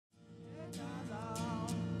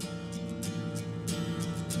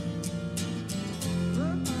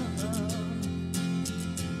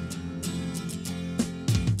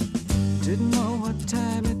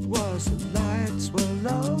'cause the lights were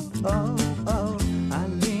low. Oh, oh. I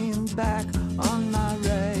leaned back on my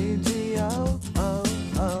radio. Oh,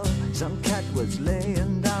 oh. Some cat was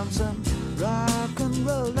laying down some rock and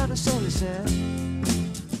roll, that is all he said.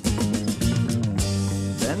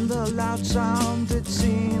 Then the loud sound, it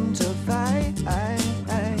seemed to fade.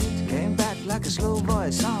 Came back like a slow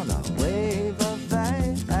voice on a wave of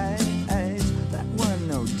fate. That weren't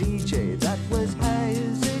no DJ, that was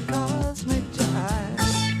hazy cosmic jive.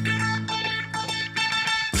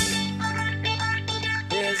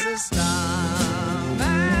 There's a starman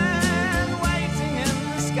waiting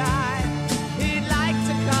in the sky. He'd like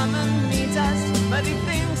to come and meet us, but he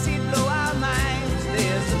thinks he'd blow our minds.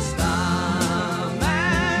 There's a starman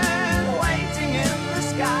waiting in the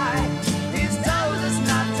sky. He's told us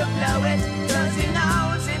not to blow it, 'cause he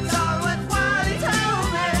knows it's all worthwhile. He told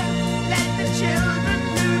me, let the children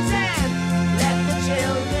lose it, let the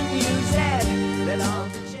children use it, let all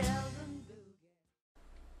the children boogie.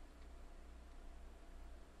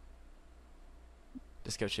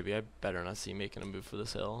 Disco Chibi, I better not see you making a move for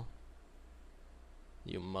this hill.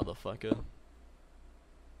 You motherfucker.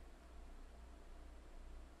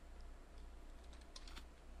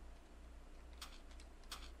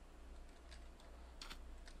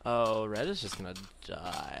 Oh, red is just gonna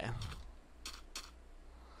die.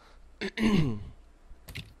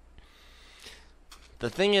 The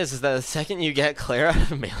thing is that the second you get Claire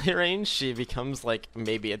out of melee range, she becomes like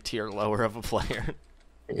maybe a tier lower of a player.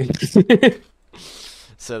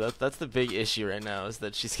 So that's the big issue right now, is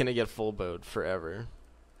that she's gonna get full bowed forever.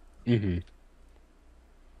 Mm-hmm.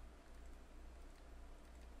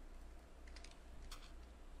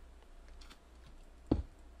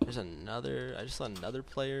 There's another. I just saw another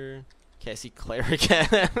player. Okay, I see Claire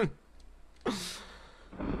again.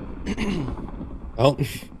 Well,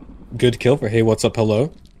 good kill for Hey, what's up,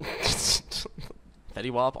 hello.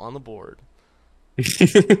 Fetty Wap on the board.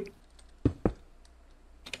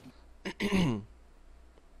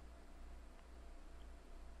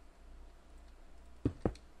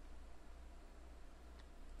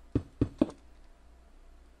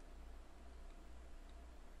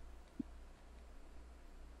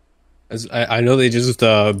 As I know they just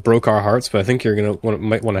broke our hearts, but I think you're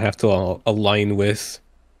might want to have to align with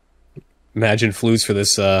Imagine Flus for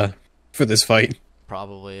this fight.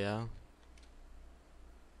 Probably, yeah.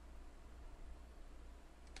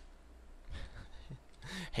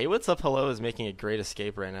 Hey, what's up? Hello is making a great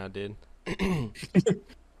escape right now, dude.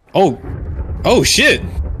 Oh shit!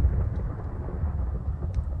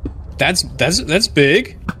 That's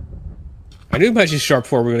big. I knew Imagine Sharp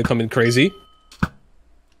 4 were gonna come in crazy.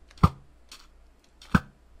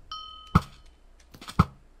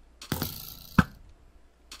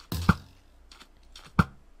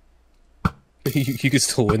 You could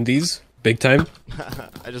still win these big time.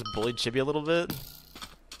 I just bullied Chibi a little bit.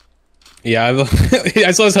 Yeah,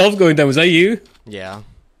 I saw his health going down. Was that you? Yeah.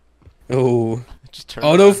 Oh. Just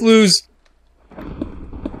Oh no, Flus!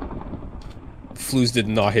 Flus did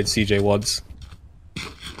not hit CJ once.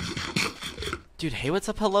 Dude, hey, what's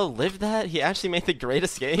up? Hello, lived that? He actually made the great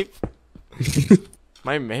escape.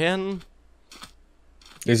 My man.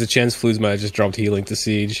 There's a chance Flus might have just dropped healing to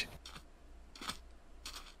Siege.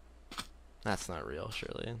 That's not real,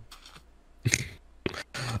 surely.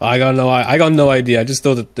 I got no idea. I just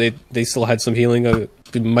thought that they still had some healing.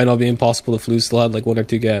 It might not be impossible if Flus still had like 1 or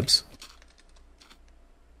 2 gaps.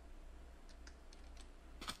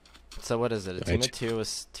 So what is it? A team of 2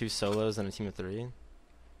 with 2 solos and a team of 3?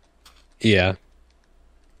 Yeah.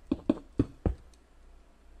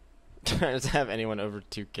 Trying to have anyone over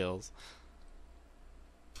 2 kills.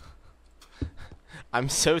 I'm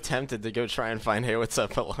so tempted to go try and find Hey, what's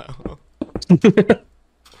up? Hello. I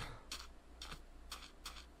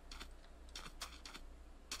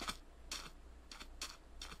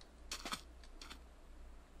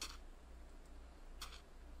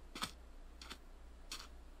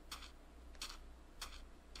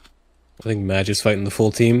think Madge is fighting the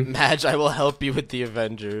full team. Madge, I will help you with the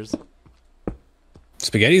Avengers.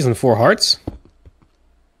 Spaghetti's and 4 hearts.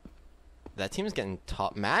 That team is getting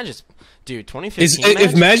top. Madge is, dude. 2015.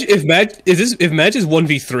 If Madge is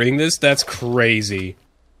 1v3ing this, that's crazy.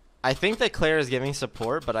 I think that Claire is giving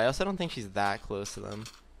support, but I also don't think she's that close to them.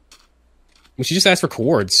 Well, she just asked for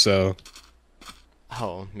chords, so.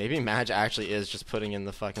 Oh, maybe Madge actually is just putting in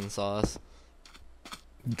the fucking sauce.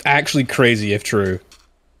 Actually crazy if true.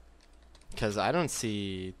 Because I don't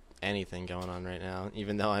see anything going on right now,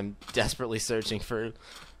 even though I'm desperately searching for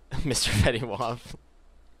Mr. Fetty Wap.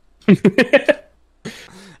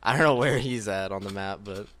 I don't know where he's at on the map,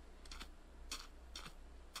 but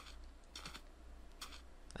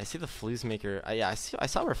I see the Flues Maker. Yeah, I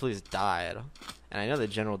saw where Flues died, and I know the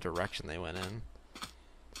general direction they went in.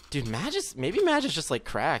 Dude, maybe Madge is just like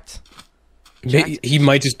cracked. He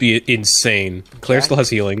might just be insane. Claire still has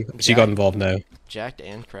healing. She got involved now. Jacked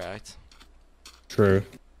and cracked. True.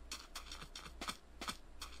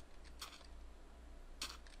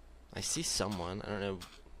 I see someone. I don't know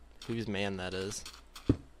whose man that is.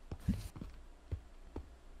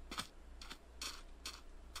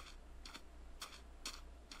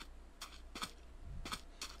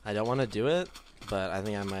 I don't want to do it, but I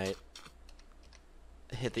think I might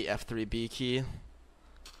hit the F3B key.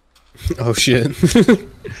 Oh shit.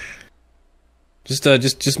 just like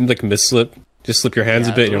misslip. Just slip your hands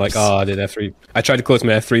a bit and you're like, oh, I did F3. I tried to close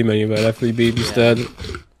my F3 menu, but F3B instead.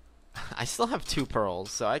 I still have 2 pearls,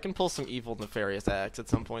 so I can pull some evil, nefarious acts at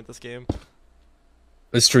some point this game.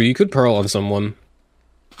 That's true. You could pearl on someone.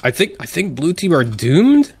 I think blue team are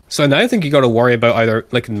doomed. So now I think you got to worry about either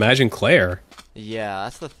like Imagine Claire. Yeah,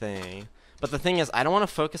 that's the thing. But the thing is, I don't want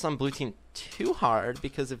to focus on blue team too hard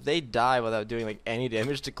because if they die without doing like any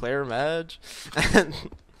damage to Claire or Madge,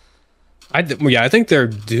 I think they're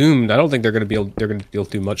doomed. I don't think they're gonna be able to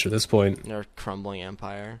do much at this point. they're crumbling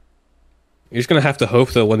empire. You're just gonna have to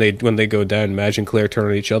hope though when they go down, Imagine Claire turn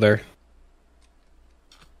on each other.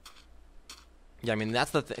 Yeah, I mean that's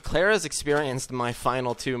the Claire has experienced my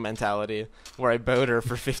final 2 mentality, where I bowed her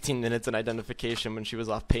for 15 minutes in identification when she was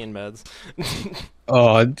off pain meds.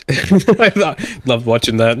 Oh, I loved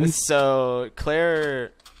watching that. So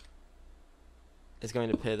Claire is going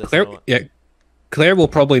to pay this. Claire will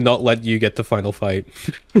probably not let you get the final fight.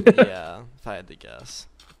 Yeah, if I had to guess.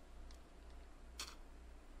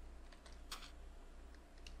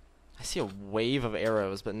 I see a wave of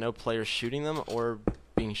arrows, but no players shooting them or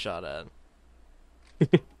being shot at.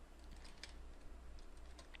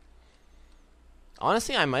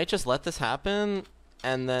 Honestly, I might just let this happen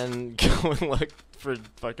and then go and look for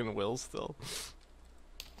fucking Will still.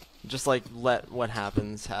 Just like let what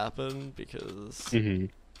happens happen because I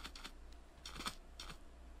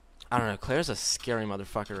don't know. Claire's a scary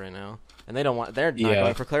motherfucker right now, and they're not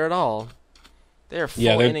going for Claire at all. They are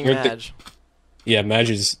full inning Madge. Madge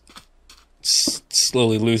is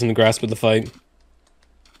slowly losing the grasp of the fight.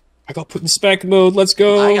 I got put in spec mode. Let's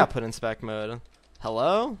go. I got put in spec mode.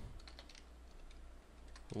 Hello?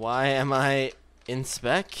 Why am I in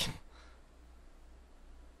spec?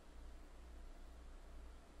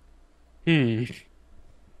 Just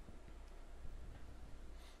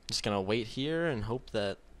gonna wait here and hope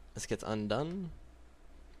that this gets undone.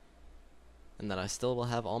 And that I still will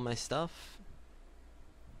have all my stuff.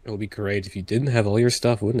 It would be great if you didn't have all your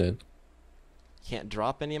stuff, wouldn't it? Can't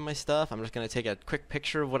drop any of my stuff. I'm just gonna take a quick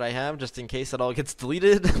picture of what I have just in case it all gets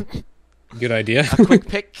deleted. Good idea. A quick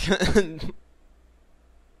pic.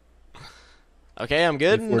 Okay, I'm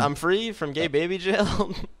good. I'm free from gay baby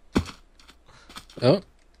jail. Oh.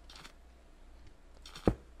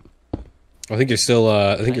 I think you're still.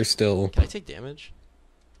 You're still. Can I take damage?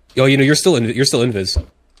 Oh, you're still invis.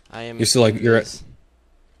 I am. You're still like you're at.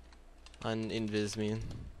 Uninvis me.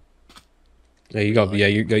 Yeah, you got. Yeah,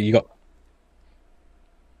 you got.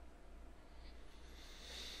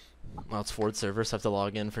 Well, it's Ford server, so I have to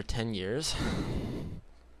log in for 10 years.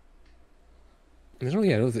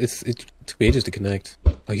 It took ages to connect.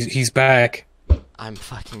 Oh, he's back. I'm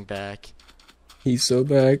fucking back. He's so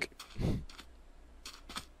back.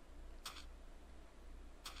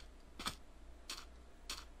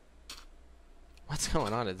 What's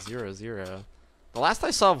going on at 0-0? The last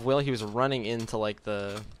I saw of Will, he was running into like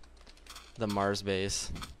the Mars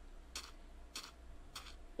base.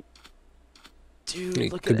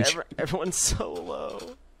 Dude, look at everyone's so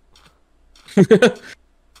low.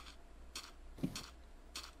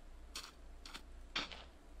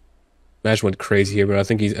 Madge went crazy here, but I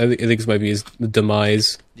think this might be his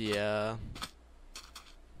demise. Yeah.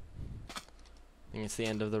 I think it's the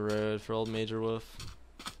end of the road for old Major Wolf.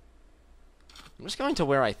 I'm just going to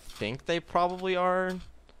where I think they probably are,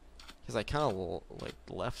 because I kind of like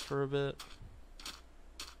left for a bit.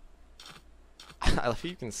 I love how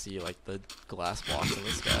you can see like the glass blocks in the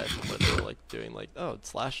sky from what they're like doing, like, oh, it's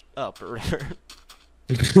slashed up or whatever.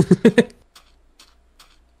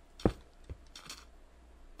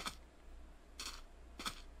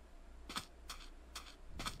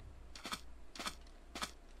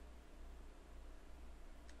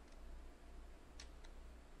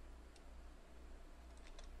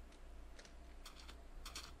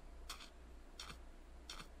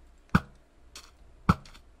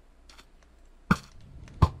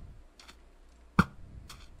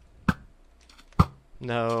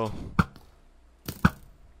 No.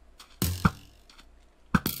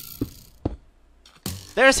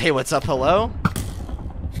 There's hey, what's up, hello?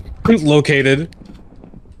 Located.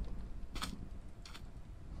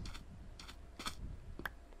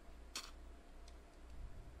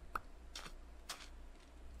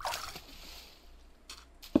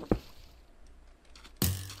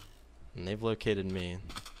 And they've located me.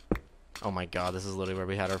 Oh my god, this is literally where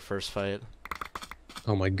we had our first fight.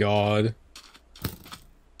 Oh my god.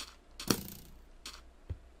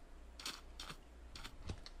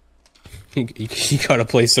 He gotta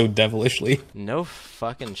play so devilishly. No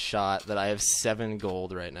fucking shot that I have 7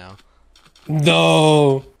 gold right now.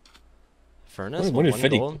 No! Furnace? What did One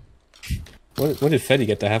Fetty- gold? When did Fetty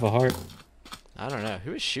get to have a heart? I don't know.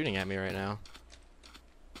 Who is shooting at me right now?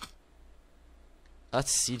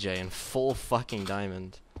 That's CJ in full fucking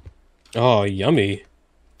diamond. Oh, yummy.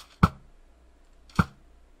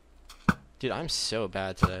 Dude, I'm so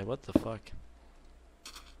bad today. What the fuck?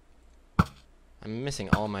 I'm missing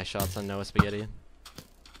all my shots on Noah Spaghetti.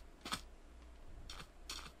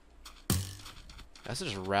 I should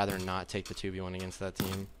just rather not take the 2v1 against that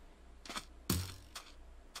team.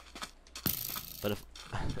 But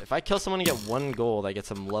if I kill someone and get 1 gold, I get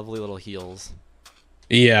some lovely little heals.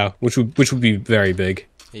 Yeah, which would be very big.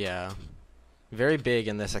 Yeah. Very big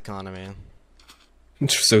in this economy.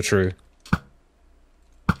 It's so true.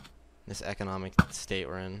 This economic state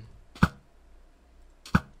we're in.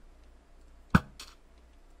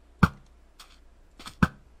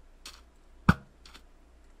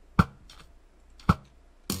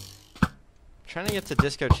 Trying to get to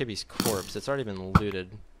Disco Chibi's corpse. It's already been looted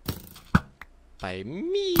by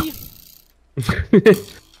me.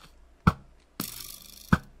 It's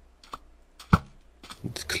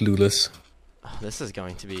clueless. Oh, this is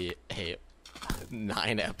going to be a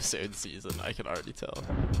 9-episode season. I can already tell.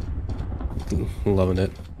 Loving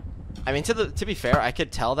it. I mean, to be fair, I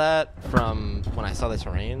could tell that from when I saw the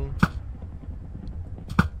terrain,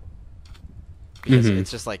 because it's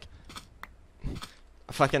just like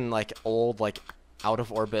fucking like old like out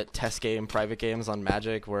of orbit test game private games on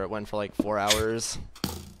Magic where it went for like 4 hours.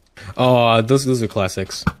 Oh, those are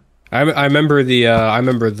classics. I remember the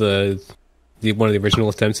one of the original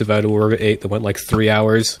attempts of Out of Orbit 8 that went like 3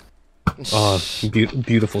 hours. Oh,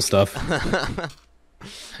 beautiful stuff.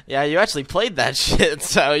 Yeah, you actually played that shit,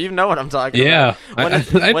 so you know what I'm talking Yeah,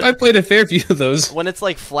 about. I played a fair few of those. When it's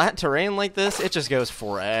like flat terrain like this, it just goes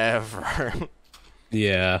forever.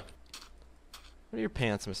 Yeah. What are your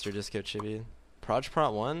pants, Mr. Disco Chibi? Proj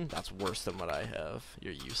Prot 1? That's worse than what I have.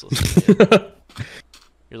 You're useless.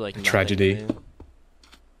 You're like nothing Tragedy. to me.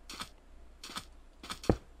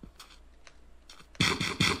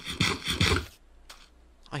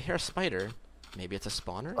 I hear a spider. Maybe it's a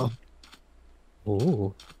spawner? Oh.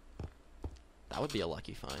 Ooh. That would be a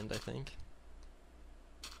lucky find, I think.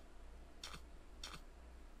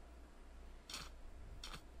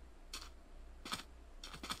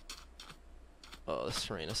 Oh, this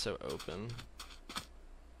terrain is so open.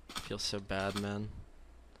 I feel so bad, man.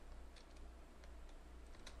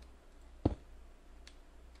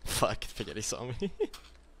 Fuck, Spaghetti saw me.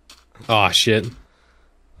 Oh shit.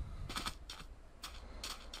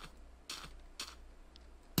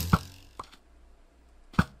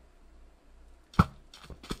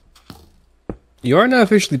 You are now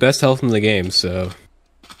officially best health in the game, so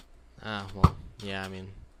Ah, well, yeah, I mean,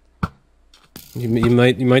 you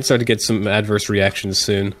might start to get some adverse reactions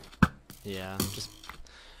soon. yeah,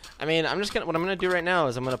 I mean, what I'm gonna do right now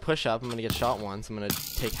is I'm gonna push up, I'm gonna get shot once, I'm gonna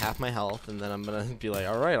take half my health, and then I'm gonna be like,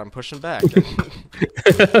 alright, I'm pushing back.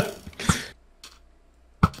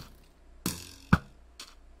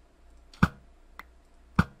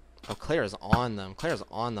 Oh, Claire's on them. Claire's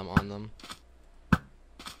on them.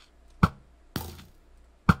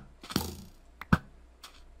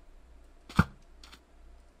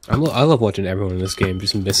 I love watching everyone in this game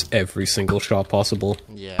just miss every single shot possible.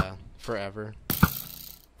 Yeah, forever.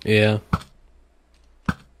 Yeah.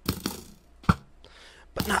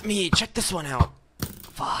 But not me. Check this one out.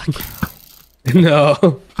 Fuck.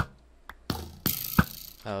 No.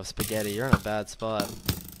 Oh, Spaghetti, you're in a bad spot.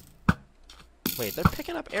 Wait, they're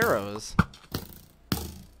picking up arrows.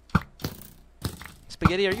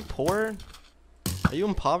 Spaghetti, are you poor? Are you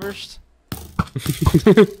impoverished?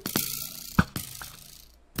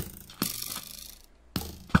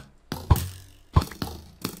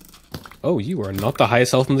 Oh, you are not the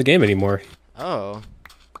highest health in the game anymore. Oh.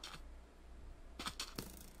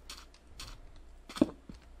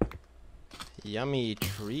 Yummy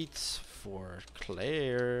treats for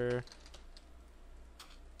Claire.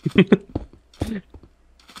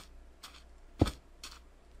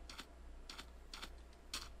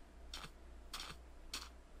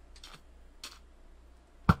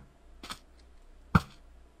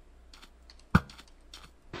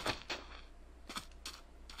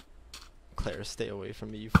 Claire, stay away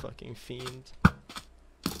from me, you fucking fiend.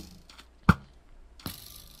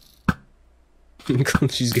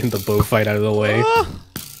 She's getting the bow fight out of the way.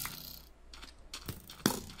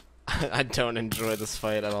 I don't enjoy this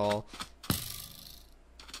fight at all.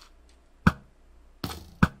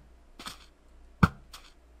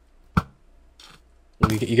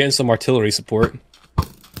 You're getting some artillery support.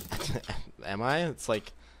 Am I? It's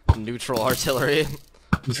like neutral artillery.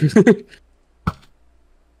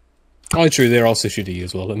 Oh, true. They're also shooting you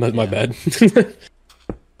as well. My bad.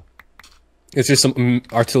 It's just some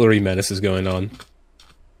artillery menaces going on.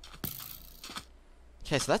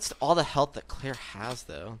 Okay, so that's all the health that Claire has,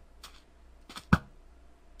 though.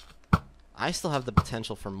 I still have the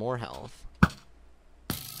potential for more health.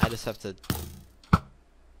 I just have to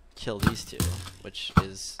kill these two, which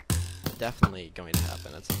is definitely going to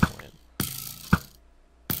happen at some point.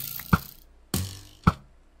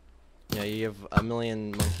 Yeah, you have a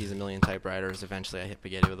million monkeys, a million typewriters. Eventually I hit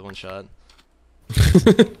Spaghetti with one shot.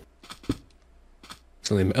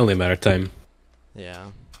 It's only a matter of time. Yeah.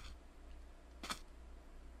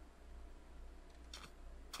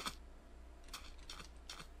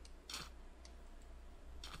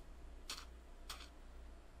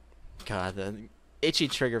 God, the itchy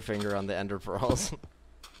trigger finger on the ender pearls.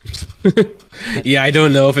 Yeah, I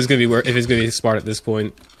don't know if it's gonna be smart at this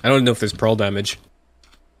point. I don't know if there's pearl damage.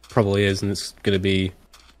 Probably is, and it's gonna be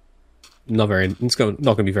not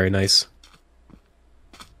gonna be very nice.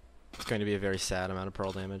 It's going to be a very sad amount of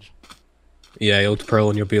pearl damage. Yeah, you'll pearl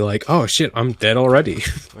and you'll be like, oh shit, I'm dead already.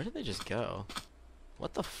 Where did they just go?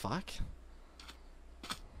 What the fuck?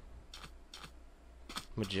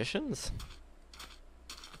 Magicians?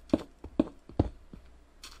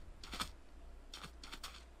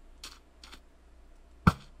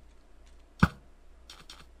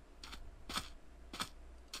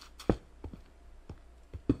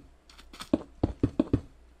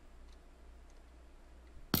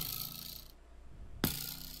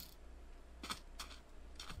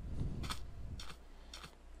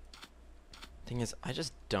 Thing is, I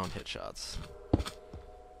just don't hit shots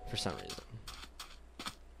for some reason.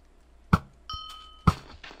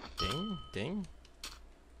 Ding, ding.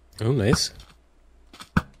 Oh, nice.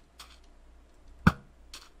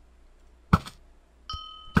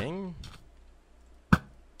 Ding.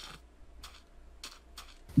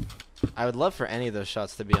 I would love for any of those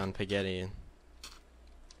shots to be on Spaghetti.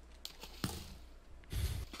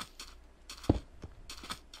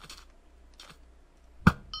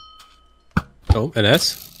 Oh, an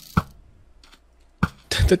S?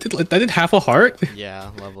 That did half a heart?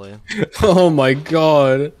 Yeah, lovely. Oh my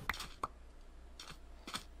god.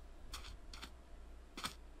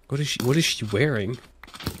 What is she wearing?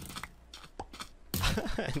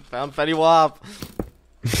 Found Fetty Wap.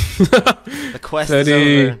 The quest is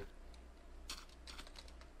over.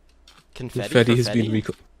 Confetti has been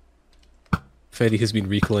Fetty has been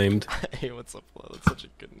reclaimed. Hey, what's up, Flo? That's such a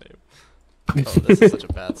good name. Oh, this is such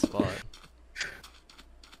a bad spot.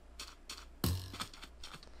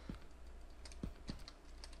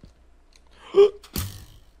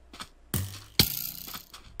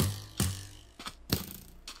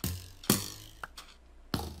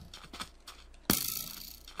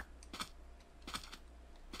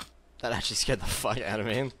 That actually scared the fuck out of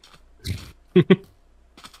me.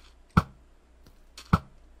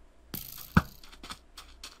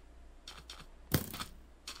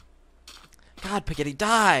 God, Spaghetti,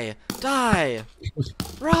 die! Die!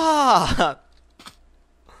 Rah!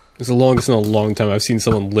 It's the longest in a long time I've seen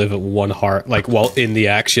someone live at one heart, like, while in the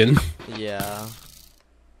action. Yeah.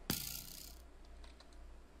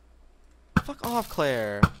 Fuck off,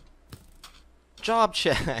 Claire. Job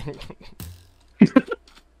check.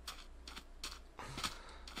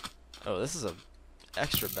 Oh, this is a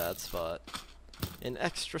extra bad spot. An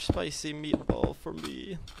extra spicy meatball for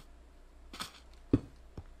me.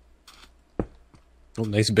 Oh,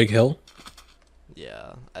 nice big hill.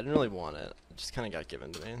 Yeah, I didn't really want it. It just kind of got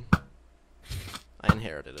given to me. I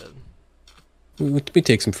inherited it. We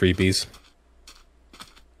take some freebies.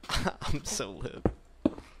 I'm so lit.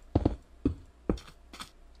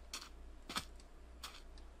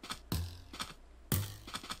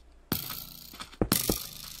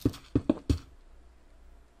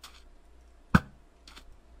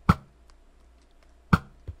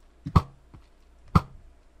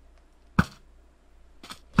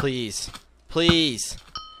 Please. Please.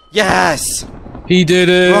 Yes! He did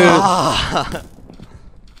it! Ah!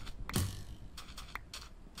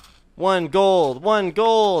 1 gold. 1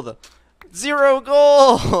 gold. 0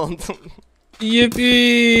 gold.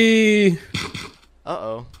 Yippee!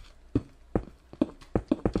 Uh-oh.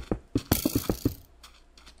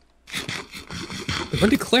 When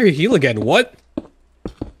did Claire heal again? What?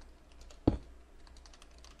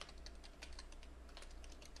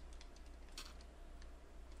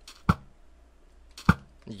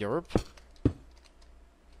 Europe?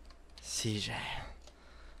 CJ.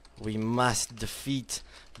 We must defeat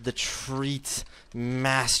the treat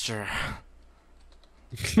master.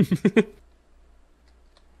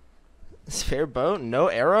 Spare boat? No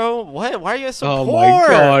arrow? What? Why are you guys so poor? Oh my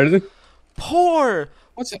god. Poor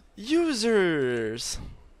What's it? users.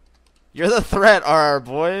 You're the threat, RR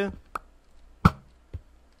boy.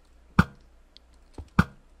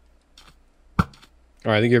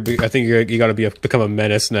 Alright, I think you gotta become a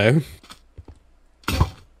menace now.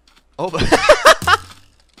 Oh,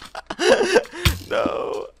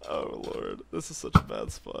 no! Oh lord, this is such a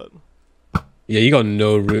bad spot. Yeah, you got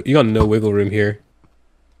no room. You got no wiggle room here.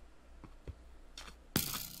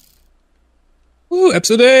 Ooh,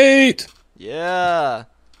 episode 8. Yeah.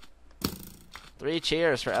 3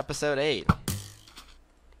 cheers for episode 8.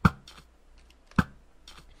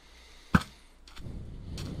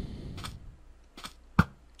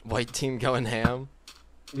 White team going ham.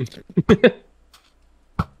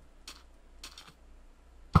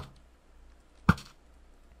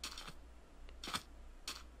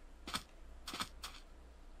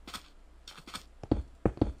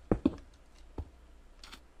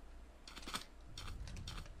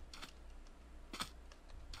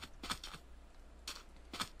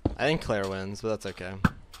 I think Claire wins, but that's okay.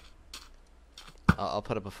 I'll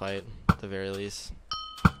put up a fight at the very least.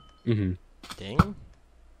 Mm-hmm. Ding.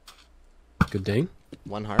 Good ding.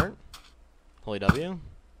 1 heart. Holy W.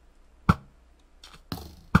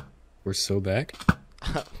 We're so back.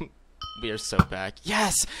 We are so back.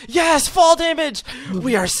 Yes! Yes! Fall damage!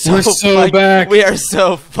 We are so We're so back. We are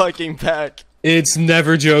so fucking back. It's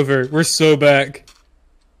never Jover. We're so back.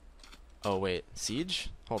 Oh, wait.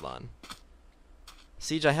 Siege? Hold on.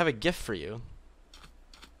 Siege, I have a gift for you.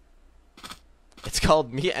 It's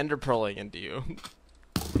called me enderpearling into you.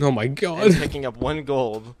 Oh my And god. picking up 1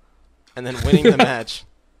 gold. And then winning the match.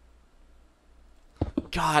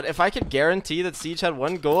 God, if I could guarantee that Siege had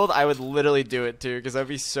 1 gold, I would literally do it too, because that'd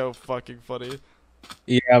be so fucking funny.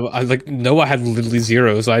 Yeah, but Noah had literally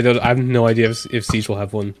 0, so I have no idea if Siege will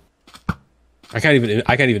have 1. I can't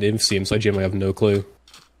even inf see him, so I genuinely have no clue.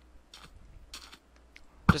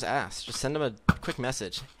 Just ask. Just send him a quick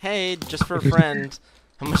message. Hey, just for a friend,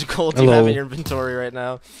 how much gold do you have in your inventory right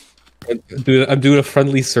now? I'm doing a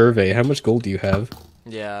friendly survey. How much gold do you have?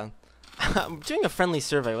 Yeah. I'm doing a friendly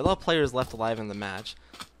survey with all players left alive in the match.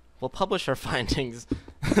 We'll publish our findings.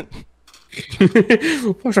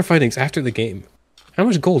 What was our findings after the game? How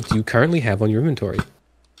much gold do you currently have on your inventory?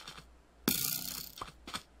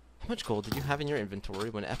 How much gold did you have in your inventory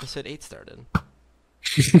when episode 8 started?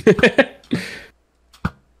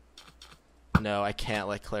 No, I can't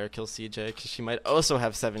let Claire kill CJ, because she might also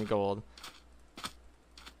have 7 gold.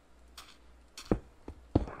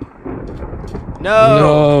 No!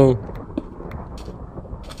 No.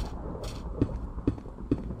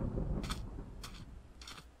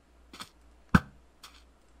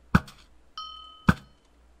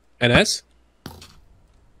 NS?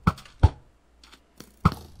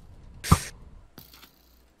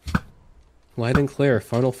 Light and Claire,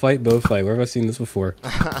 final fight, bow fight. Where have I seen this before?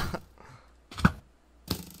 I'm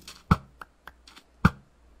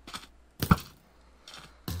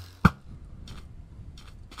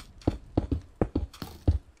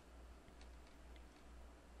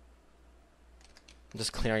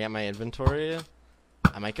just clearing out my inventory.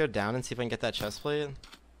 I might go down and see if I can get that chest plate.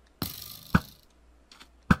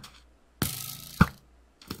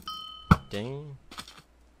 Ding.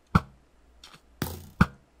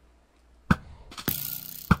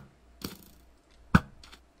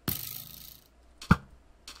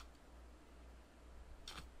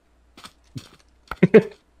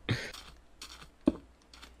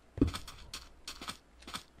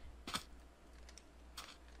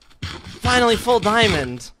 Finally full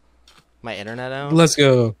diamond. My internet out. Let's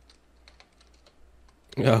go.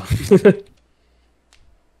 Oh.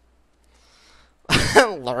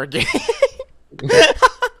 Larging.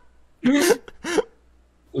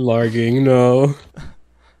 Larging, no.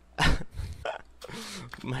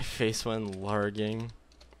 My face went larging.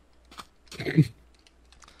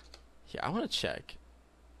 Yeah, I want to check.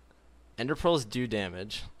 Ender pearls do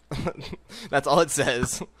damage. That's all it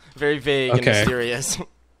says. Very vague and mysterious.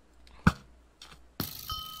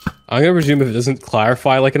 I'm gonna presume if it doesn't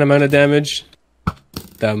clarify like an amount of damage,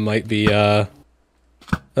 that might be that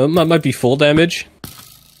might be full damage.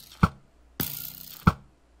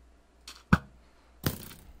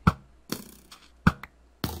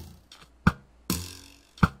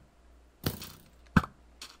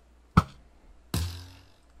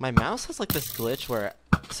 My mouse has like this glitch where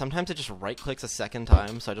sometimes it just right clicks a second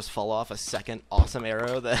time, so I just fall off a second awesome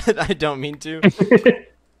arrow that I don't mean to.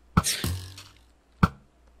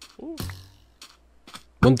 Ooh.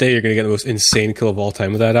 One day you're gonna get the most insane kill of all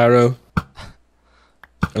time with that arrow.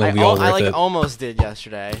 And it'll be all worth it. Almost did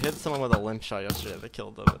yesterday. I hit someone with a limp shot yesterday that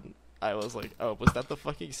killed them. And I was like, oh, was that the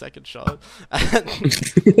fucking second shot?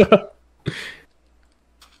 The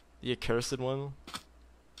accursed one.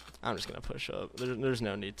 I'm just gonna push up. There's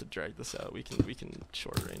no need to drag this out. We can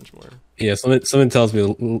short range more. Yeah, someone tells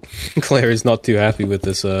me Claire is not too happy with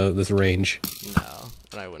this this range. No,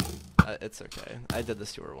 and I wouldn't. It's okay. I did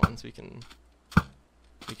this to her once. We can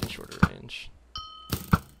shorter range.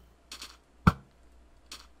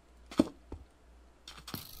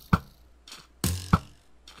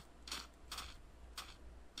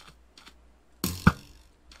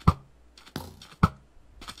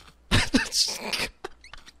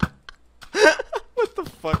 What the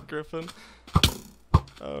fuck, Griffin?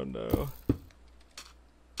 Oh no.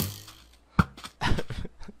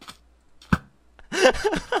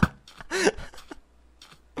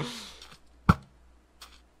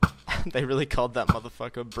 They really called that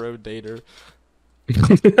motherfucker bro dater.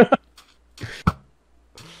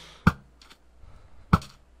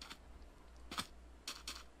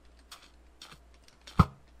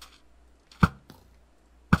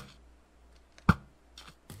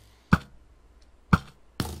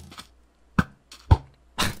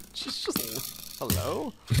 She's just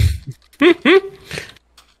hello?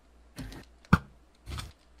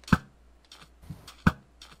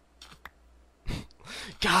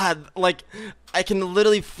 God, like, I can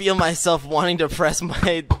literally feel myself wanting to press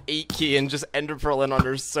my 8 key and just enter pearl in on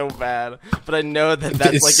her so bad. But I know that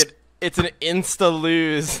that's like it's an insta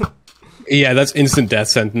lose. Yeah, that's instant death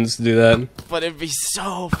sentence to do that. But it'd be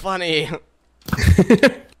so funny.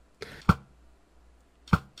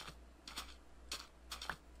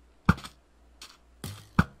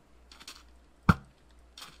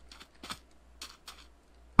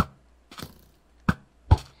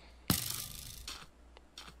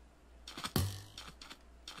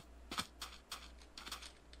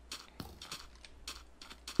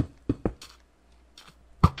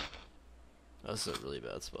 That's a really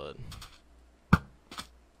bad spot.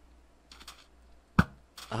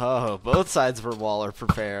 Oh, both sides of her wall are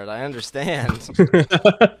prepared. I understand.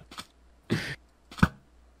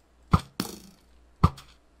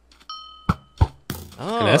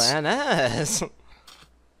 Oh, NS.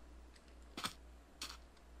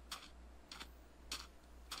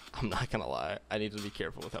 I'm not gonna lie. I need to be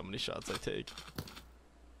careful with how many shots I take.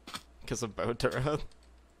 Because of bow turret.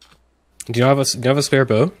 Do you have a spare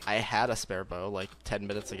bow? I had a spare bow like 10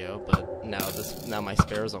 minutes ago, but now my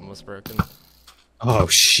spare is almost broken. Oh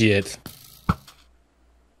shit.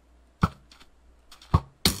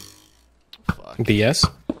 Fuck. BS?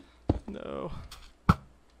 No.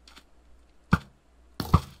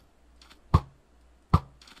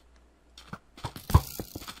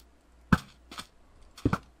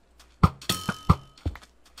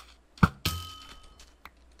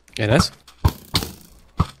 NS?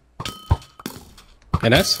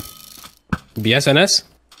 NS? BS NS?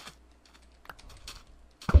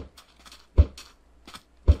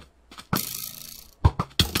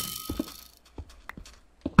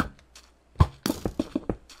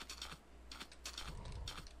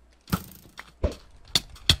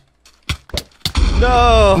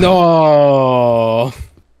 No! No!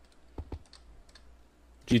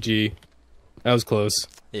 GG. That was close.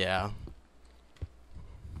 Yeah.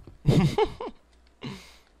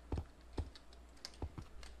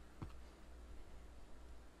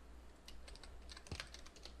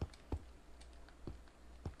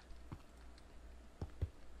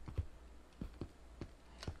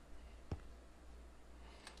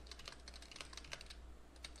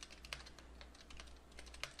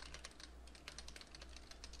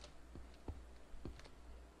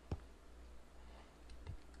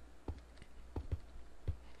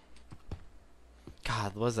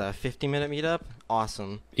 God, what was that, a 50-minute meetup?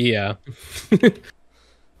 Awesome. Yeah.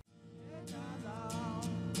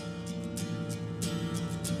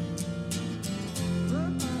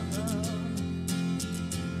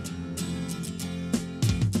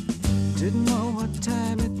 Didn't know what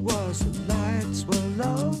time it was, the lights were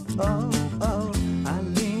low. Oh, oh. I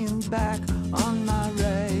leaned back on my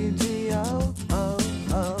radio. Oh,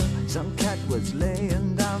 oh. Some cat was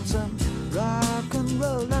laying down some rock and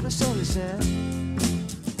roll, that is all he said.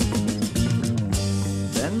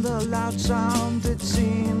 Then the loud sound, it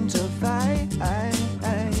seemed to fade.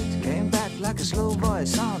 Came back like a slow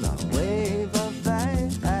voice on a